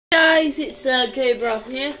guys, it's Jay Brown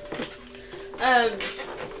here.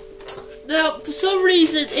 Now, for some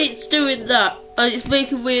reason, it's doing that, and it's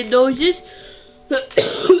making weird noises.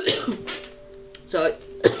 Sorry.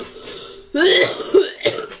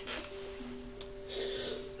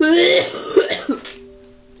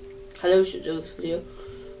 Hello, should do this video.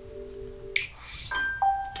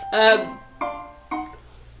 I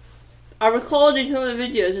recorded some of the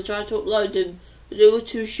videos. I tried to upload them, but they were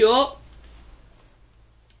too short.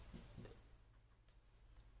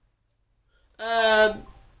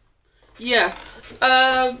 Yeah.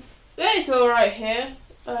 It's alright here.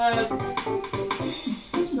 It's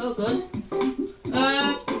not good.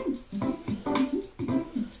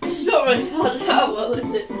 It's not really hard that well,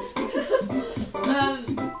 is it?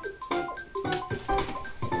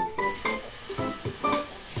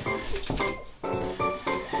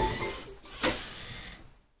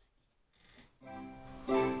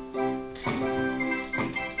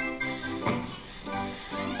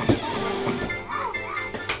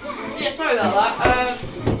 Yeah, sorry about that.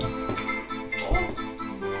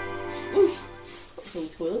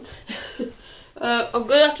 Toilet. I'm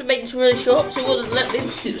gonna have to make this really short because it wouldn't let me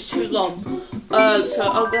because it was too long. So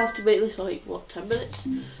I'm gonna have to make this like, what, 10 minutes?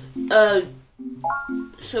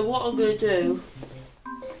 So what I'm gonna do.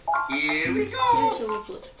 Here we go!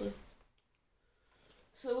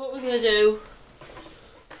 So what we're gonna do,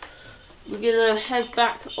 we're gonna head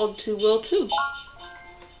back onto World 2.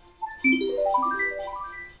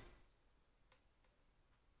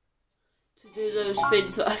 To do those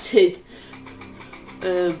things that I did.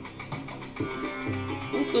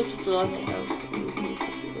 Let's go to the lighthouse.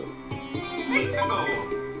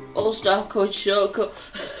 All-star coach shortcut.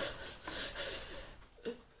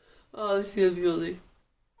 Oh, this is gonna be funny.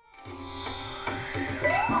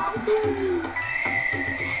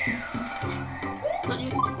 Can you?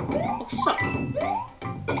 Oh, suck.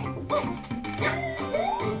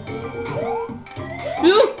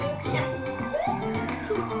 No!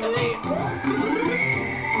 Come here.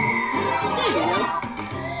 There you go.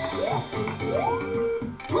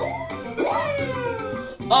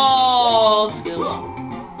 Oh, skills.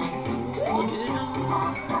 I'll do this one.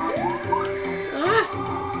 Ah!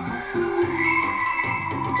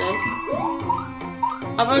 Okay.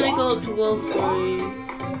 I've only got up to World 3.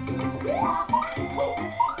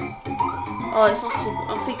 Oh, it's not super.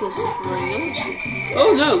 I think it's Super Mario.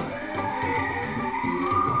 Oh no!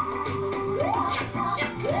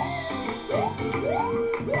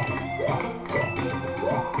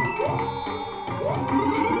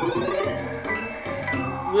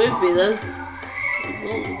 With me then.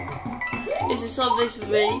 Is this on this for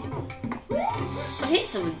me? I hit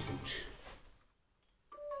something.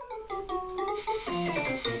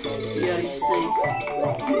 Yeah, you see.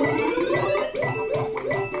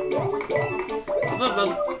 Come on, man.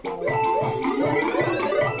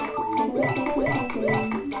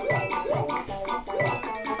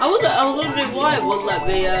 I was wondering why it wouldn't let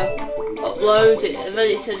me upload it, and then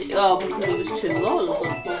it said, oh, because it was too long. I was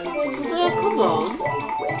like, oh, come on.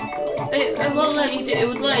 It won't let you do it.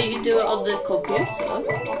 Would let you do it on the computer, I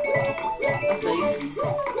think.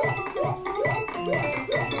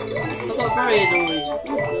 I got very annoyed.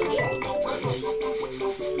 Oh gosh,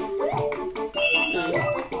 no.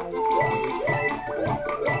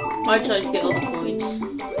 I tried to get all the coins.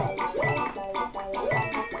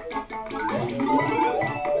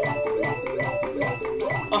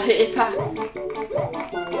 I hit it back.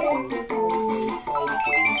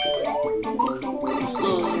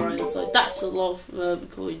 That's a lot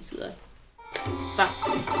of coins there.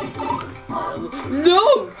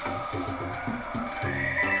 No!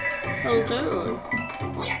 Oh, don't I?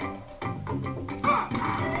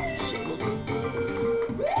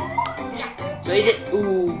 Made it.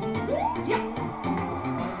 Ooh.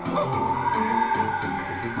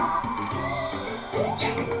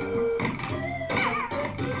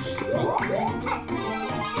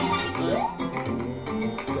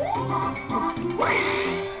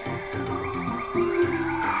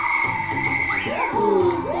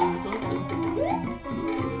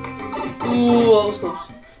 Ooh, that was close.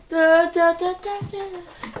 Da, da, da, da, da, da,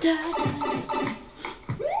 da.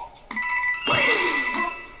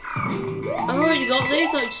 I've already got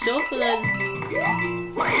these like stuff, and then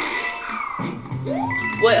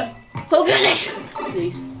wait. Oh goodness!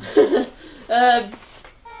 These.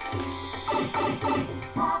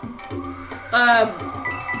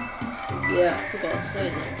 Yeah, I forgot to say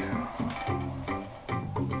that.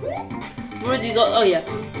 I've already got. Oh yeah,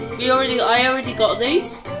 I already got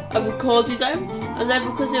these. I recorded them, and then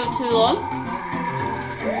because they were too long,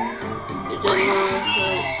 it didn't work.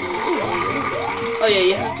 Oh yeah,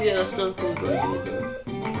 you have to get a snorkel.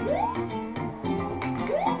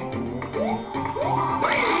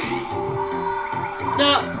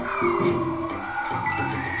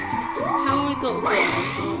 It's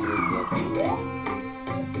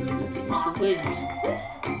the wind.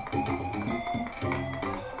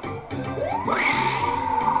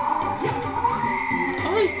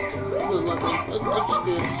 Well, like me. I'll just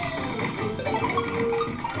go.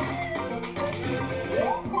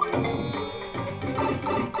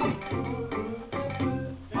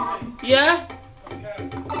 Yeah?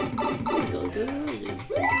 We gotta go early.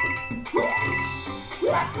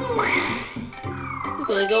 We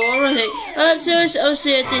gotta go already. So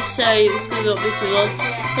obviously I did say it was gonna not be too long.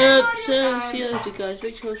 So see you later guys.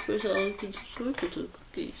 Make sure to press that like and subscribe to the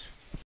cookies.